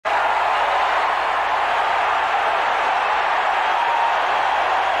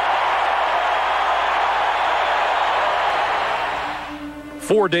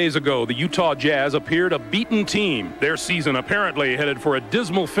4 days ago, the Utah Jazz appeared a beaten team. Their season apparently headed for a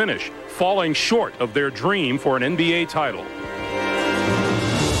dismal finish, falling short of their dream for an NBA title.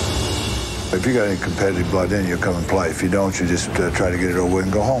 If you got any competitive blood in you, come and play. If you don't, you just try to get it over with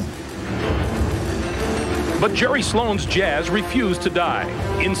and go home. But Jerry Sloan's Jazz refused to die.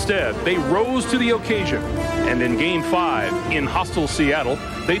 Instead, they rose to the occasion. And in Game 5, in hostile Seattle,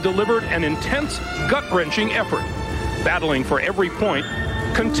 they delivered an intense, gut-wrenching effort, battling for every point,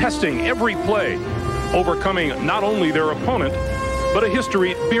 contesting every play, overcoming not only their opponent, but a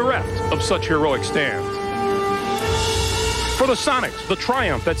history bereft of such heroic stands. For the Sonics, the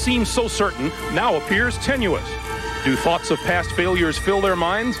triumph that seems so certain now appears tenuous. Do thoughts of past failures fill their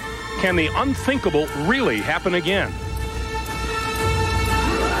minds? Can the unthinkable really happen again?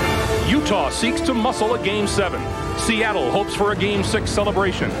 Utah seeks to muscle a Game 7. Seattle hopes for a Game 6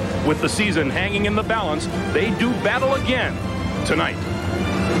 celebration. With the season hanging in the balance, they do battle again tonight.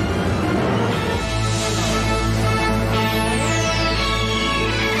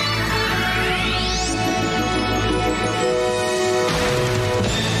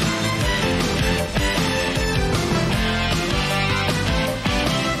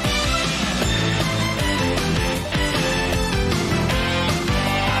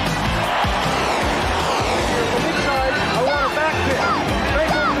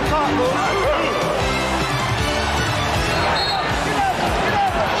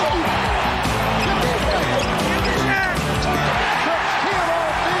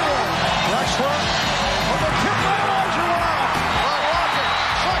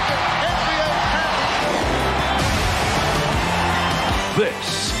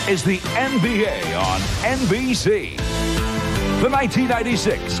 This is the NBA on NBC. The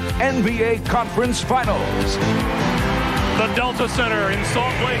 1996 NBA Conference Finals. The Delta Center in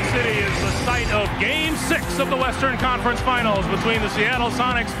Salt Lake City is the site of Game 6 of the Western Conference Finals between the Seattle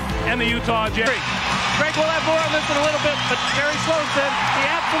Sonics and the Utah Jazz. Greg will have more on this in a little bit, but Jerry Sloan said he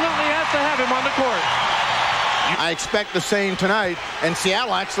absolutely has to have him on the court. I expect the same tonight, and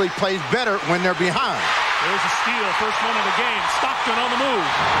Seattle actually plays better when they're behind. There's a steal, first one of the game. Stockton on the move.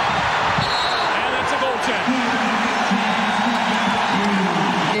 And that's a goaltender.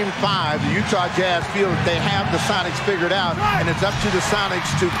 Game 5, the Utah Jazz feel that they have the Sonics figured out, and it's up to the Sonics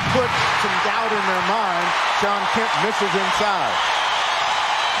to put some doubt in their mind. Sean Kemp misses inside.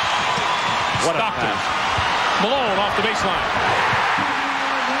 Stockton. Malone off the baseline.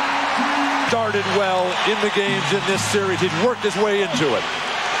 Started well in the games in this series. He'd worked his way into it.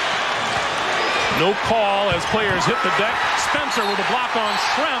 No call as players hit the deck. Spencer with a block on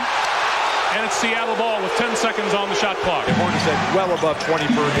Schrempf. And it's Seattle ball with 10 seconds on the shot clock. And Horton said well above 20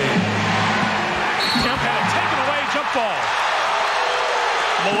 per game. Kemp had a taken away jump ball.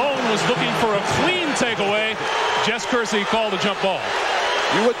 Malone was looking for a clean takeaway. Jess Kersey called a jump ball.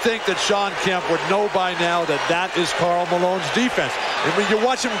 You would think that Sean Kemp would know by now that that is Karl Malone's defense. And when you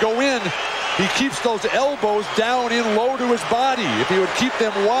watch him go in, he keeps those elbows down in low to his body. If he would keep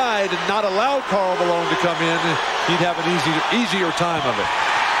them wide and not allow Karl Malone to come in, he'd have an easier time of it.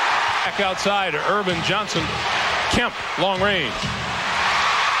 Back outside, Urban Johnson. Kemp, long range.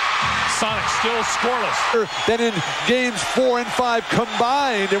 Sonics still scoreless. Then in games 4 and 5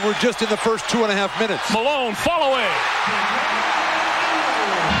 combined, and we're just in the first 2.5 minutes. Malone, fall away.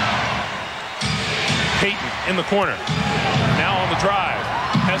 Payton in the corner. Now on the drive.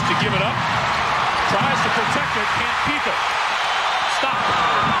 Has to give it up. Tries to protect it. Can't keep it. Stockton.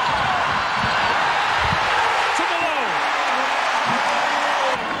 To Malone.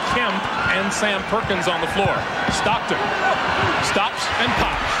 Kemp and Sam Perkins on the floor. Stockton. Stops and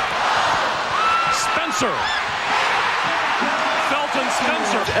pops. Spencer. Felton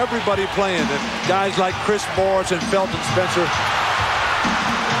Spencer. Everybody playing. And guys like Chris Morris and Felton Spencer,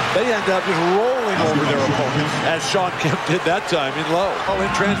 they end up just rolling over their opponents, as Sean Kemp did that time in low. Oh, in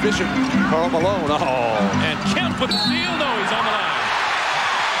transition, Karl Malone. Oh. And Kemp with the steal. No, he's on the line.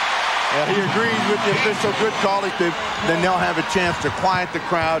 Yeah, he agrees with the official. Good call. Then they'll have a chance to quiet the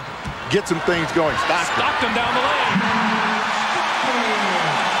crowd, get some things going. Stockton down the lane.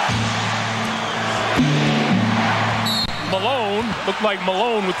 Malone looked like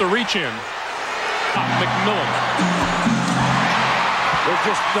Malone with the reach in. McMillan. There's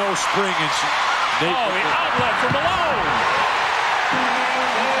just no spring in. The outlet for Malone.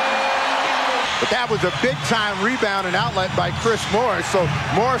 But that was a big-time rebound and outlet by Chris Morris. So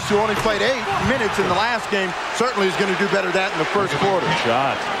Morris, who only played 8 minutes in the last game, certainly is going to do better than that in the first quarter.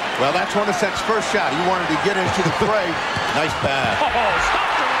 Shot. Well, that's Hornacek's first shot. He wanted to get into the fray. Nice pass. Oh,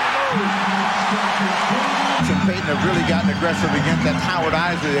 Stockton on the move. And Payton have really gotten aggressive against that Howard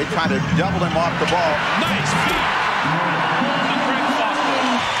Isley. They try to double him off the ball. Nice feed.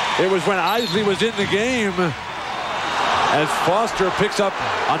 It was when Isley was in the game as Foster picks up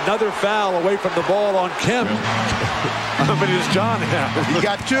another foul away from the ball on Kemp. How many does John have? He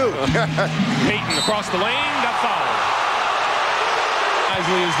got 2. Payton across the lane, got fouled.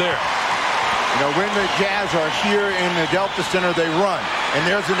 Isley is there. You know, when the Jazz are here in the Delta Center, they run. And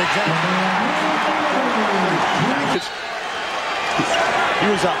there's an example. He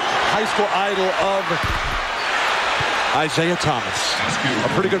was a high school idol of Isaiah Thomas. A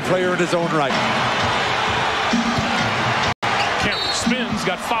pretty good player in his own right. Kemp spins,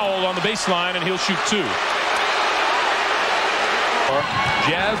 got fouled on the baseline, and he'll shoot 2.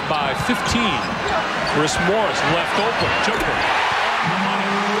 Jazz by 15. Chris Morris left open. Jumper.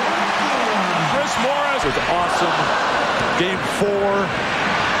 Chris Morris was awesome. Game 4.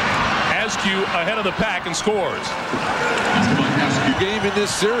 Askew ahead of the pack and scores. Game in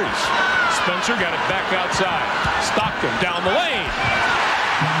this series. Spencer got it back outside. Stockton down the lane.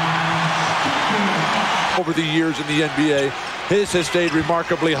 Over the years in the NBA, his has stayed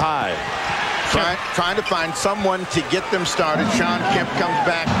remarkably high. Trying to find someone to get them started. Sean Kemp comes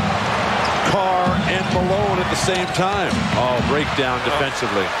back. Carr and Malone at the same time. Oh, breakdown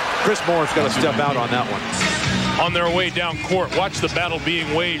defensively. Chris Morris got to step out on that one. On their way down court, watch the battle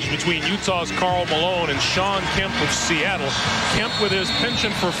being waged between Utah's Karl Malone and Sean Kemp of Seattle. Kemp, with his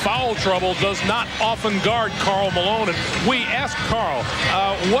penchant for foul trouble, does not often guard Karl Malone. And we asked Karl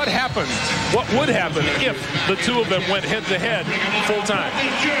what happened, what would happen if the two of them went head-to-head full-time.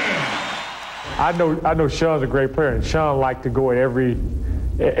 I know Sean's a great player, and Sean liked to go at every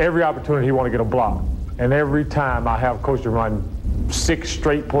opportunity he want to get a block. And every time I have coach to run 6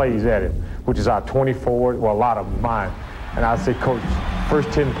 straight plays at him, which is our 24, well, a lot of mine. And I say, Coach,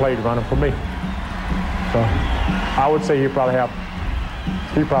 first 10 plays running for me. So I would say he'd probably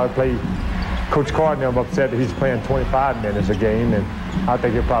play. Coach Carr and them upset that he's playing 25 minutes a game, and I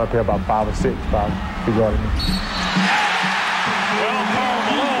think he'll probably play about 5 or 6 probably. Well, Karl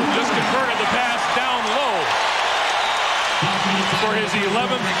Malone just converted the pass down low for his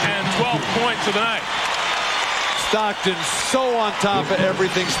 11th and 12th points of the night. Stockton so on top of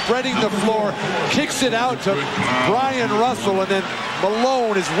everything, spreading the floor, kicks it out to Brian Russell, and then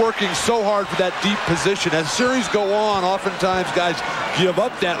Malone is working so hard for that deep position. As series go on, oftentimes guys give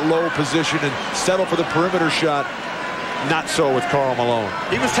up that low position and settle for the perimeter shot. Not so with Karl Malone.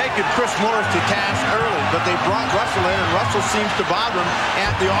 He was taking Chris Morris to task early, but they brought Russell in, and Russell seems to bother him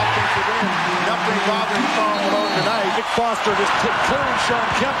at the offensive end. Nothing bothering Karl Malone tonight. Nick Foster just clearing Sean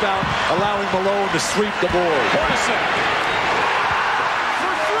Kemp out, allowing Malone to sweep the board. For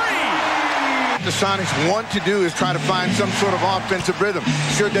 3. The Sonics want to do is try to find some sort of offensive rhythm.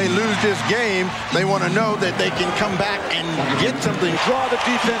 Should they lose this game, they want to know that they can come back and get something. Draw the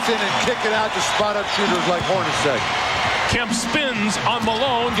defense in and kick it out to spot up shooters like Hornacek. Kemp spins on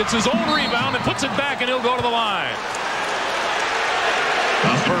Malone, gets his own rebound, and puts it back, and he'll go to the line.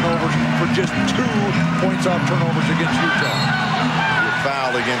 Turnovers for just 2 points off turnovers against Utah.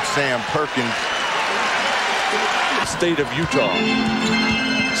 Foul against Sam Perkins. State of Utah.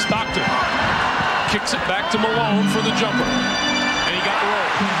 Stockton kicks it back to Malone for the jumper. And he got the roll.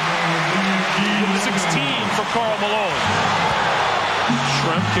 16 for Karl Malone.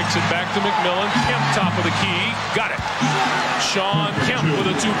 Schrempf kicks it back to McMillan. Kemp top of the key. Got it. Sean Kemp with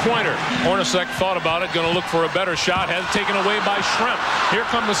a 2-pointer. Hornacek thought about it. Going to look for a better shot. Has it taken away by Schrempf. Here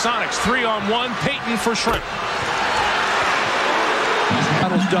come the Sonics. 3-on-1. Payton for Schrempf.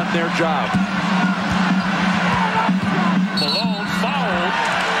 Seattle's done their job. Malone fouled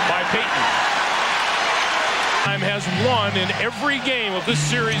by Payton. Time has won in every game of this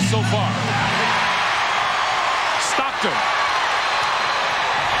series so far. Stockton.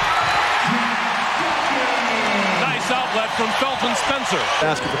 Outlet from Felton Spencer.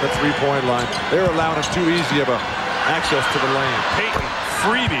 Basket from the 3-point line. They're allowing him too easy of a access to the lane. Payton,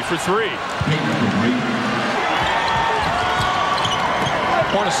 freebie for 3.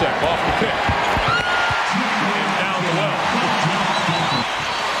 Hornacek off the pick. And down the well.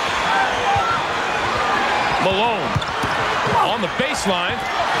 Malone on the baseline.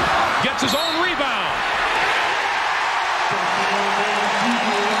 Gets his own rebound.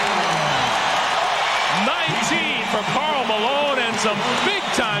 For Karl Malone, and some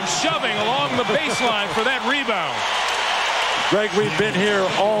big-time shoving along the baseline for that rebound. Greg, we've been here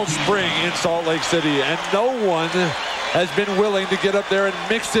all spring in Salt Lake City, and no one has been willing to get up there and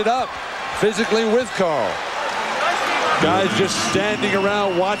mix it up physically with Karl. Guys just standing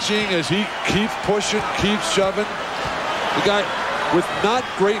around watching as he keeps pushing, keeps shoving. The guy with not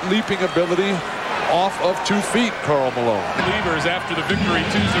great leaping ability, off of 2 feet, Karl Malone. Leavers after the victory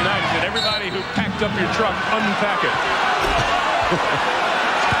Tuesday night, and everybody who packed up your truck, unpack it.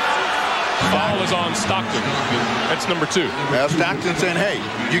 Foul is on Stockton. That's number 2. Now Stockton saying, hey,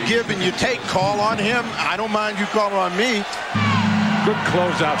 you give and you take. Call on him. I don't mind you calling on me. Good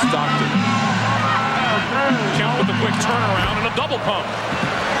closeout, Stockton. Kemp with a quick turnaround and a double pump.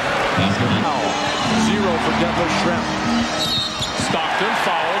 0 for Detlef Schrempf. Stockton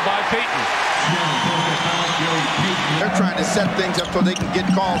fouled by Payton. They're trying to set things up so they can get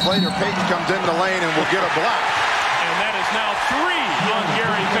calls later. Payton comes in the lane and will get a block. And that is now 3 on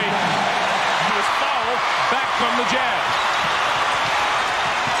Gary Payton. He was fouled. Back come the Jazz.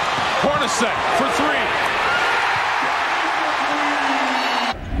 Hornacek for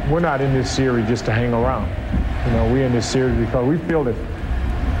 3. We're not in this series just to hang around. You know, we're in this series because we feel that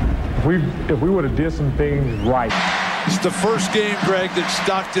if we would have did some things right. It's the first game, Greg, that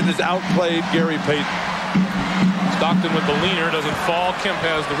Stockton has outplayed Gary Payton. Stockton with the leaner, doesn't fall. Kemp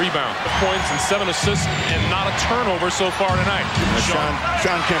has the rebound. Points and 7 assists and not a turnover so far tonight. Sean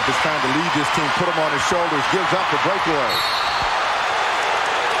Kemp is trying to lead this team, put him on his shoulders, gives up the breakaway.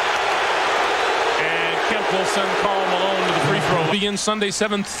 And Kemp will send Karl Malone to the free throw. Begins Sunday,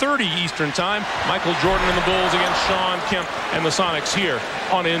 7:30 Eastern Time. Michael Jordan and the Bulls against Sean Kemp and the Sonics here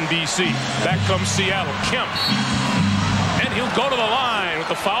on NBC. Back comes Seattle. Kemp. And he'll go to the line with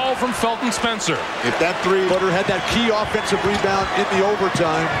the foul from Felton Spencer. If that three-footer had that key offensive rebound in the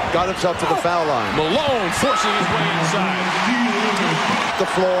overtime, got himself to the foul line. Malone forcing his way inside. The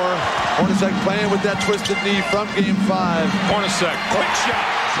floor. Hornacek playing with that twisted knee from Game 5. Hornacek, quick shot.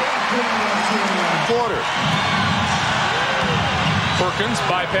 Quarter. Perkins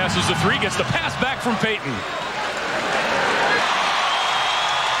bypasses the 3, gets the pass back from Payton.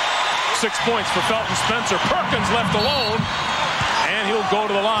 6 points for Felton Spencer. Perkins left alone, and he'll go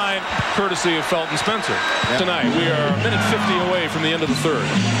to the line, courtesy of Felton Spencer. Yep. Tonight, we are a minute 50 away from the end of the third.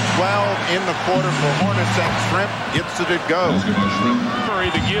 12 in the quarter for Hornacek. Schrempf gets it to go. Murray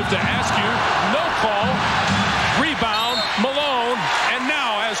to give to Askew. No call. Rebound, Malone, and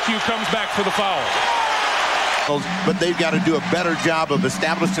now Askew comes back for the foul. But they've got to do a better job of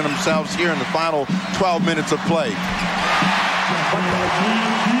establishing themselves here in the final 12 minutes of play.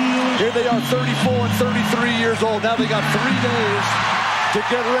 Here they are, 34 and 33 years old. Now they got 3 days to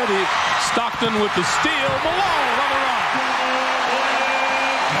get ready. Stockton with the steal. Malone on the run.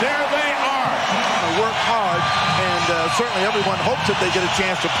 There they are. They work hard, and certainly everyone hopes that they get a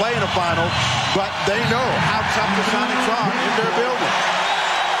chance to play in a final, but they know how tough the Sonics are in their building.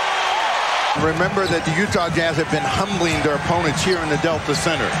 Remember that the Utah Jazz have been humbling their opponents here in the Delta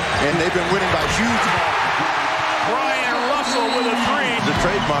Center, and they've been winning by huge margins. With a 3. The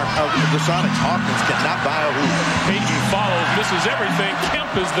trademark of the Sonics. Hawkins cannot buy a hoop. Payton follows, misses everything.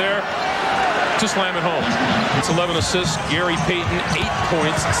 Kemp is there to slam it home. It's 11 assists. Gary Payton, 8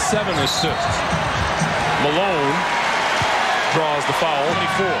 points, 7 assists. Malone draws the foul,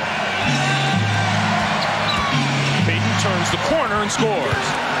 24. Payton turns the corner and scores.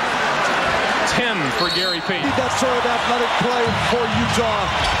 10 for Gary Payton. That sort of athletic play for Utah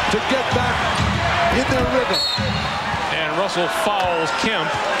to get back in their rhythm. And Russell fouls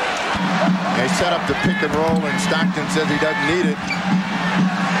Kemp. They set up the pick and roll, and Stockton says he doesn't need it.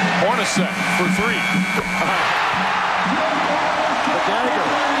 Hornacek for 3. The dagger.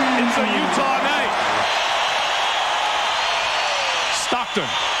 It's a Utah night. Stockton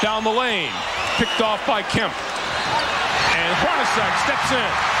down the lane. Picked off by Kemp. And Hornacek steps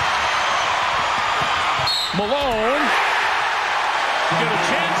in. Malone get a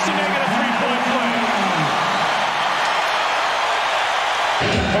chance to make it a 3-point play.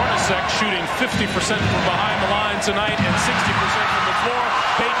 Hornacek shooting 50% from behind the line tonight and 60% from the floor.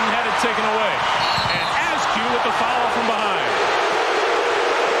 Payton had it taken away. And Askew with the foul from behind.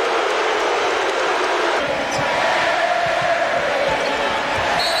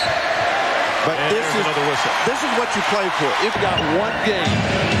 But this is what you play for. If you got one game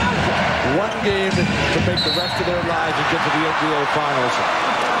to make the rest of their lives and get to the NBA Finals.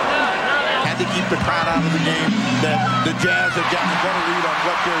 Had to keep the crowd out of the game. That the Jazz have gotten a better read on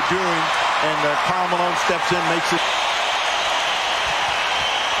what they're doing, and Karl Malone steps in, makes it.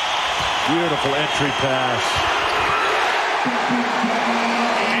 Beautiful entry pass.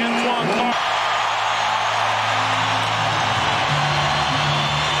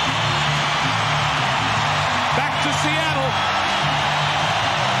 Back to Seattle.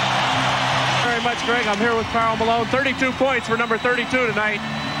 Very much, Greg. I'm here with Karl Malone. 32 points for number 32 tonight.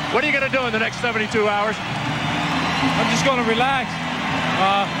 What are you going to do in the next 72 hours? I'm just going to relax.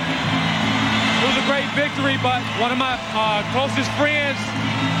 It was a great victory, but one of my closest friends,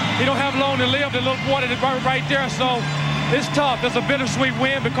 he don't have long to live. The little boy right there, so it's tough. It's a bittersweet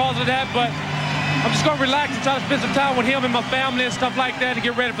win because of that, but I'm just going to relax and try to spend some time with him and my family and stuff like that to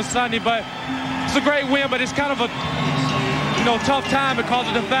get ready for Sunday. But it's a great win, but it's kind of a tough time because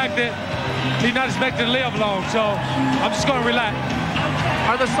of the fact that he's not expected to live long. So I'm just going to relax.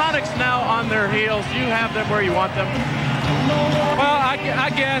 Are the Sonics now on their heels? Do you have them where you want them? Well, I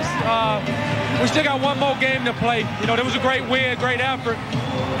guess we still got one more game to play. There was a great win, great effort.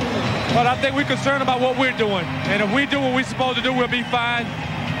 But I think we're concerned about what we're doing. And if we do what we're supposed to do, we'll be fine.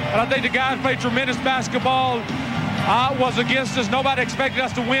 But I think the guys played tremendous basketball. Was against us. Nobody expected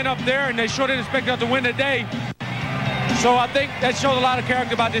us to win up there, and they sure didn't expect us to win today. So I think that shows a lot of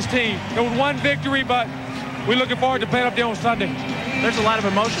character about this team. It was one victory, but we're looking forward to playing up there on Sunday. There's a lot of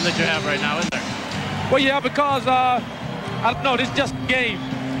emotion that you have right now, isn't there? Well, yeah, because, I don't know, this is just a game.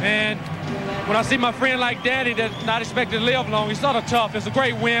 And when I see my friend like Daddy that's not expected to live long, it's sort of tough. It's a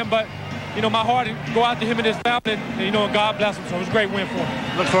great win, but, my heart go out to him and his family, and God bless him. So it was a great win for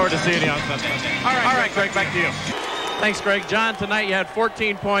him. Look forward to seeing you on Sunday. All right, Greg, back to you. Thanks, Greg. John, tonight you had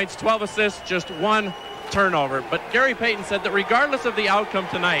 14 points, 12 assists, just one turnover. But Gary Payton said that regardless of the outcome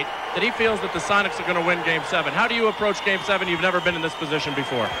tonight, that he feels that the Sonics are going to win Game 7. How do you approach Game 7? You've never been in this position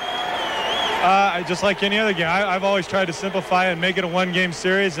before. Just like any other game, I've always tried to simplify it and make it a one-game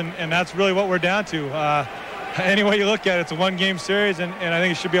series, and that's really what we're down to. Any way you look at it, it's a one-game series, and I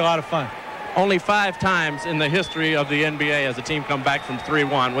think it should be a lot of fun. Only 5 times in the history of the NBA has a team come back from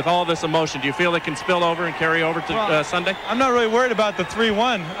 3-1. With all this emotion, do you feel it can spill over and carry over to Sunday? I'm not really worried about the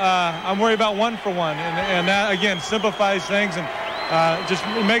 3-1. I'm worried about 1-for-1, and that, again, simplifies things and just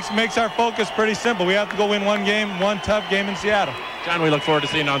makes our focus pretty simple. We have to go win one game, one tough game in Seattle. John, we look forward to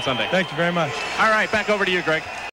seeing you on Sunday. Thank you very much. All right, back over to you, Greg.